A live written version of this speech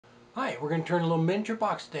Hi, we're going to turn a little miniature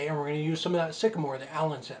box today, and we're going to use some of that sycamore that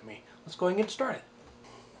Alan sent me. Let's go ahead and get started.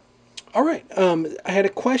 All right, I had a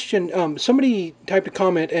question. Somebody typed a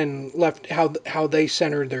comment and left how they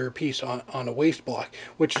centered their piece on a waste block,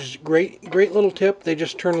 which is great little tip. They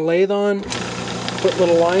just turn a lathe on, put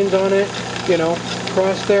little lines on it,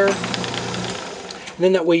 across there. And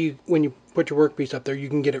then that way, when you put your workpiece up there, you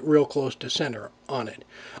can get it real close to center on it.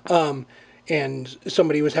 And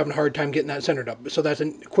somebody was having a hard time getting that centered up. So that's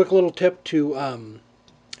a quick little tip to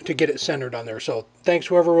get it centered on there. So thanks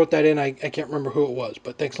whoever wrote that in. I can't remember who it was,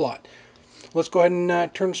 but thanks a lot. Let's go ahead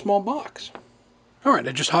and turn a small box. All right,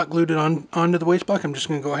 I just hot glued it onto the waste block. I'm just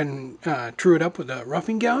going to go ahead and true it up with a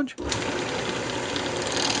roughing gouge.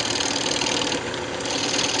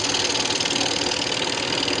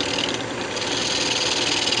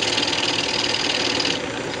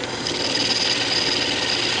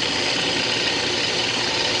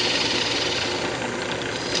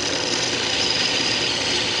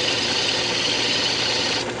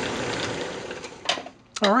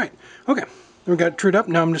 All right, okay, we got it trued up.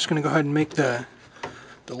 Now I'm just going to go ahead and make the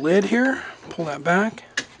lid here. Pull that back.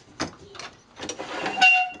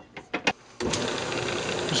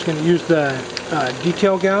 Just going to use the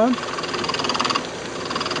detail gouge.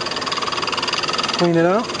 Clean it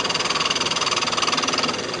up.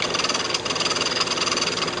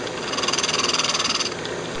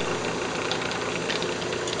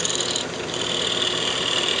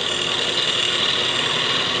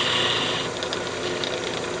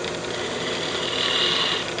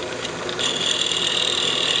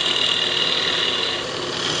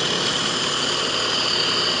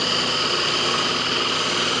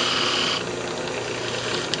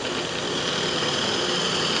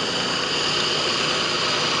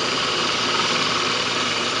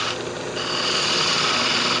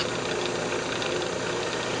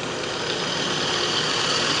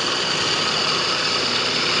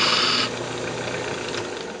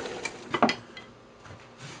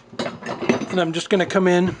 And I'm just going to come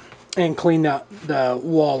in and clean out the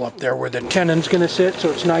wall up there where the tenon's going to sit,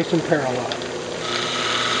 so it's nice and parallel.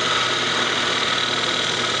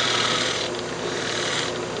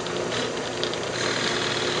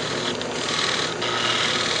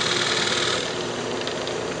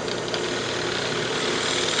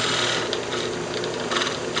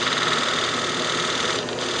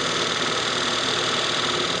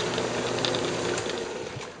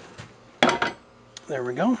 There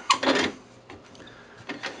we go.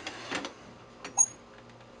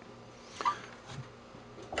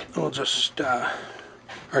 We'll just,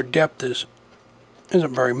 our depth isn't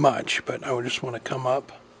very much, but I would just want to come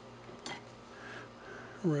up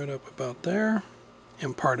right up about there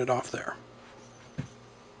and part it off there.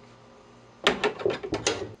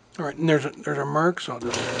 All right, and there's a mark, so I'll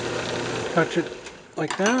just touch it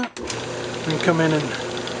like that and come in and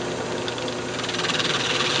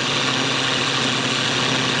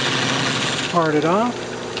part it off.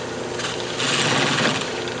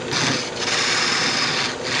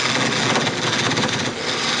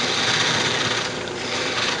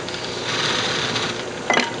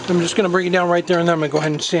 I'm just going to bring it down right there, and then I'm going to go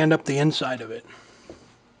ahead and sand up the inside of it.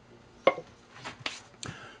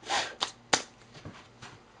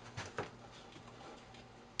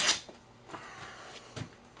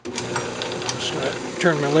 Just going to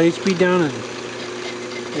turn my lathe speed down and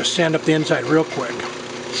just sand up the inside real quick.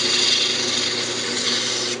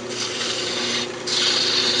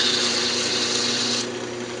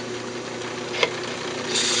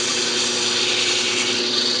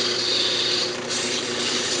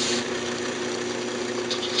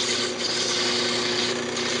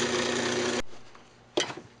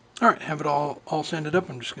 All right, have it all sanded up.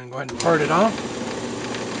 I'm just going to go ahead and part it off.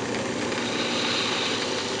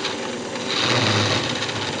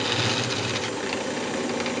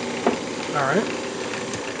 All right.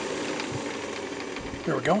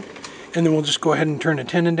 There we go. And then we'll just go ahead and turn a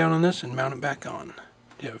tenon down on this and mount it back on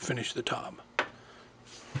to finish the top.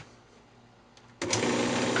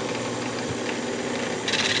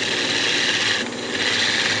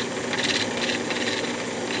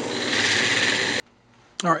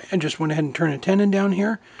 All right, I just went ahead and turned a tenon down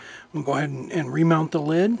here. We'll go ahead and remount the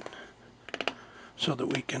lid so that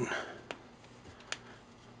we can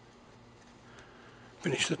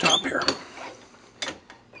finish the top here.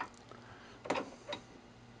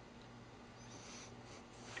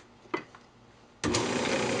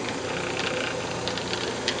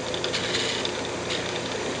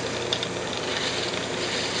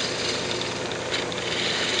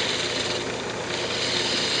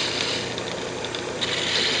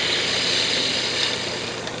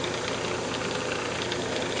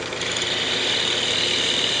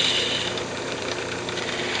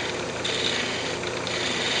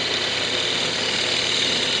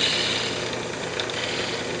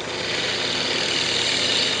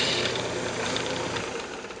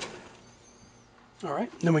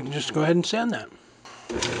 Then we can just go ahead and sand that.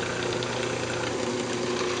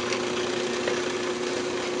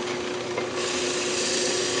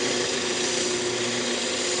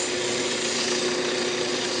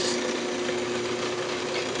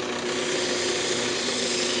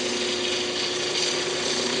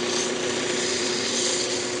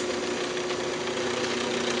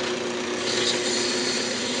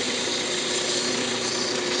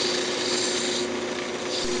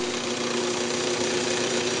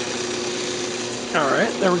 All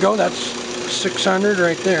right, there we go. That's 600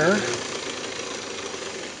 right there. I'm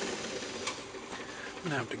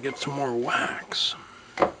gonna have to get some more wax.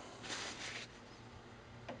 All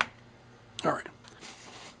right.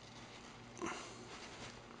 There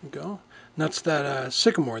we go. And that's that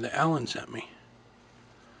sycamore that Alan sent me.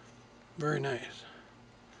 Very nice.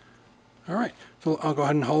 All right, so I'll go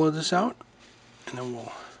ahead and hollow this out, and then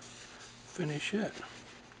we'll finish it.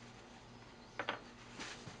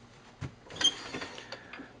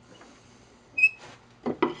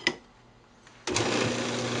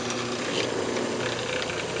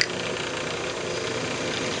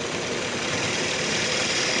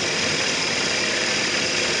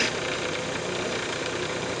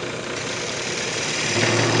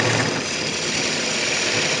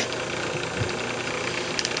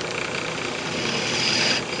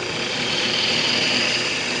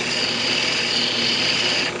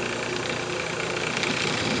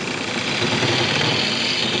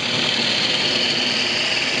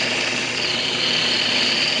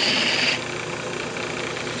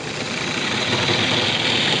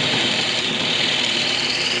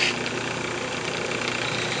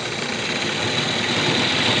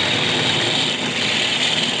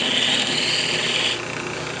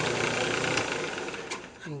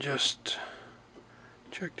 Just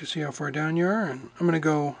check to see how far down you are, and I'm going to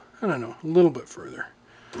go, I don't know, a little bit further.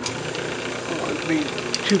 I don't want it to be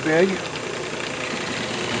too big.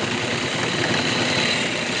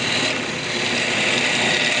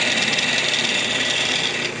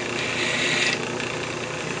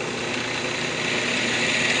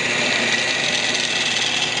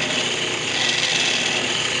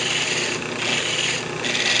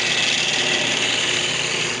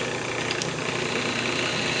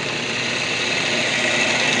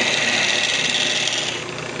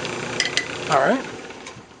 All right.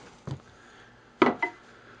 I'm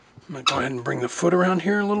going to go ahead and bring the foot around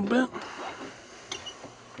here a little bit.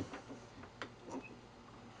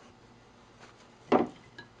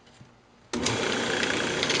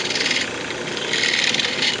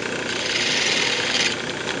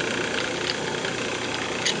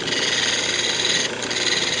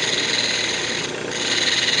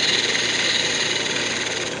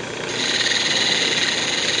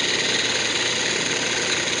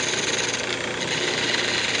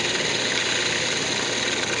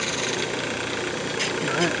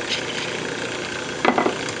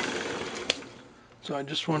 So I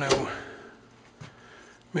just want to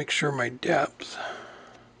make sure my depth,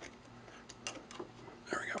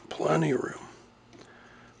 there we go, plenty of room.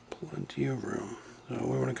 Plenty of room. So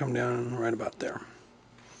we want to come down right about there.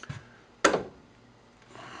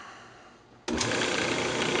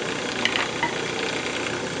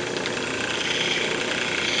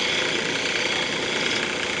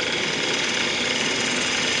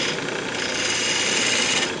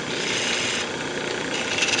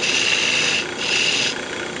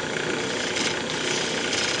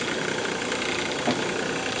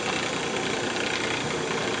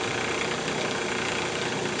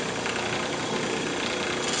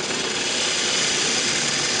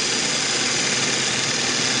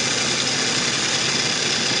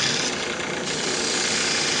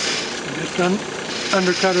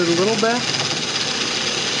 Undercut it a little bit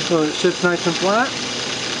so it sits nice and flat.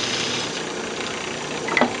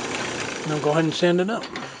 Now go ahead and sand it up.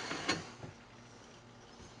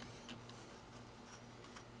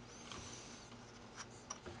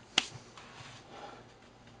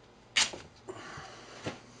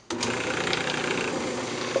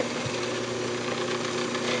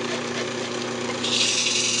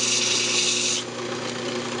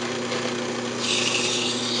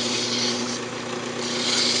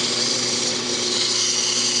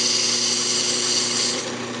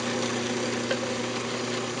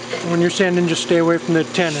 When you're sanding, just stay away from the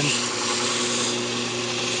tenon.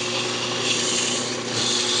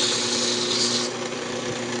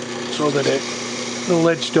 So that the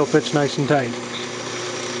lid still fits nice and tight.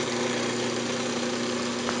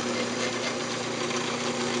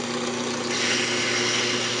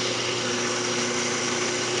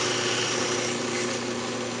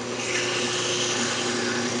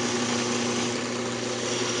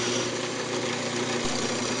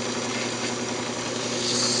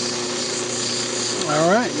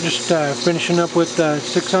 right, just finishing up with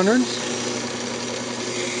 600.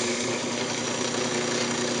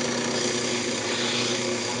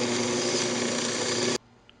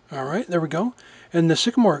 All right, there we go. And the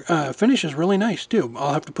sycamore finish is really nice too.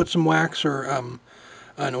 I'll have to put some wax or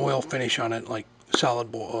an oil finish on it, like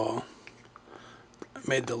salad bowl.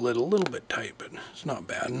 Made the lid a little bit tight, but it's not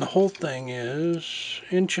bad. And the whole thing is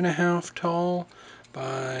 1.5 inches tall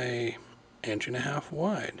by 1.5 inches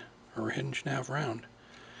wide, or 1.5 inches round.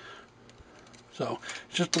 So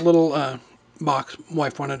it's just a little box.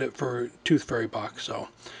 Wife wanted it for a tooth fairy box, so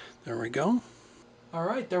there we go. All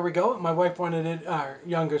right, there we go. My wife wanted it. Our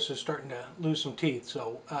youngest is starting to lose some teeth,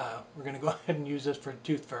 so we're going to go ahead and use this for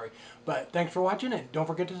tooth fairy. But thanks for watching, and don't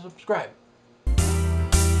forget to subscribe.